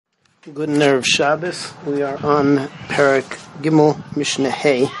Good Erev Shabbos. We are on Perek Gimel Mishnah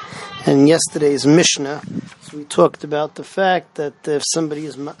Hey, and yesterday's Mishnah. So we talked about the fact that if somebody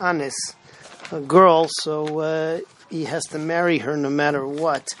is ma'anis, a girl, so he has to marry her no matter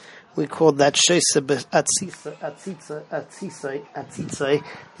what. We call that sheisa atzitzai,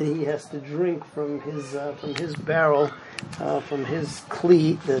 that he has to drink from his barrel, from his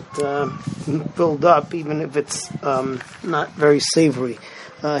kli that he filled up, even if it's not very savory.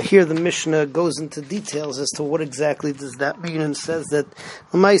 Here the Mishnah goes into details as to what exactly does that mean, and says that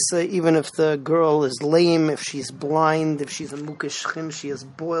l'maisa, even if the girl is lame, if she's blind, if she's a mukashchin, she has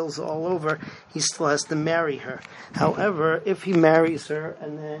boils all over, he still has to marry her. However, if he marries her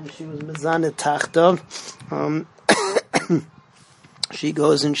and then she was mezaneh tachta, she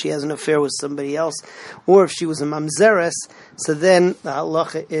goes and she has an affair with somebody else, or if she was a mamzeres, so then the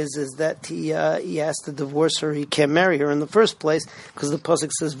halacha is that he has to divorce her. He can't marry her in the first place because the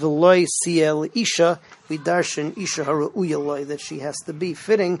pasuk says v'loi siel isha v'darshan isha haru'uyaloi, that she has to be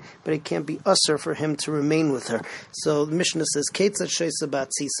fitting, but it can't be usher for him to remain with her. So the Mishnah says ketzat sheisa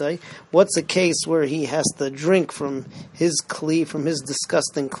batzisai. What's a case where he has to drink from his kli, from his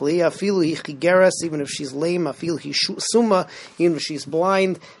disgusting kli? Afilu hi chigeres, even if she's lame. Afilu hi suma, even if she's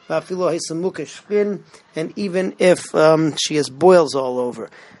blind. Afilu hi samukashkin, and even if she has boils all over.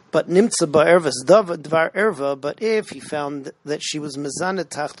 But nimtza ba'ervas dvar erva. But if he found that she was mezaneh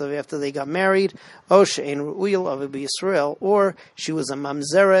tachtav after they got married, o she'ein ru'uyel avi b'Yisrael, or she was a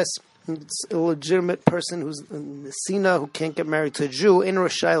mamzeres, it's a legitimate person who's in the Sina, who can't get married to a Jew, in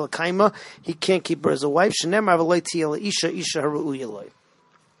Roshai l'kaima, he can't keep her as a wife. Shenemar v'loi tiyeh isha haru'uyeloi.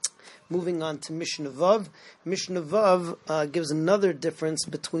 Moving on to Mishnah Vav. Mishnah Vav gives another difference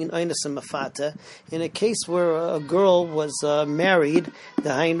between Einus and Mafata. In a case where a girl was married, the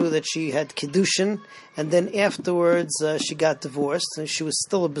Hainu that she had Kiddushin, and then afterwards she got divorced, and she was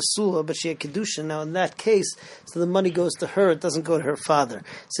still a Basula, but she had Kiddushin. Now in that case, so the money goes to her, it doesn't go to her father.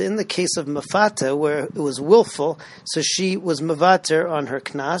 So in the case of Mafata, where it was willful, so she was Mavater on her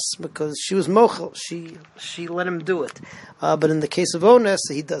Knas, because she was Mochel, she let him do it. But in the case of Ones,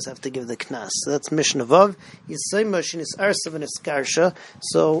 he does have to give the Knas. So that's Mishnah Vav. Yisoma shenis arsav and eskarsha.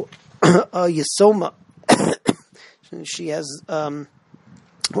 So Yisoma, she has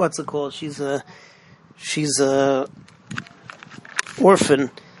what's it called? She's a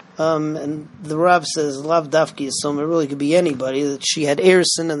orphan. And the Rav says Lav Dafki Yisoma, really could be anybody. That she had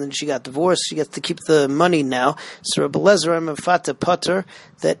Erison and then she got divorced. She gets to keep the money now. So Rabbi Lezer Mafata Potter,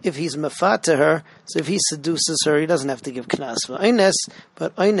 that if he's Mafata her, so if he seduces her, he doesn't have to give Knas. But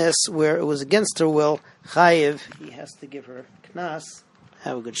Eines, where it was against her will, Chayiv, he has to give her Knas.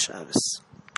 Have a good Shabbos.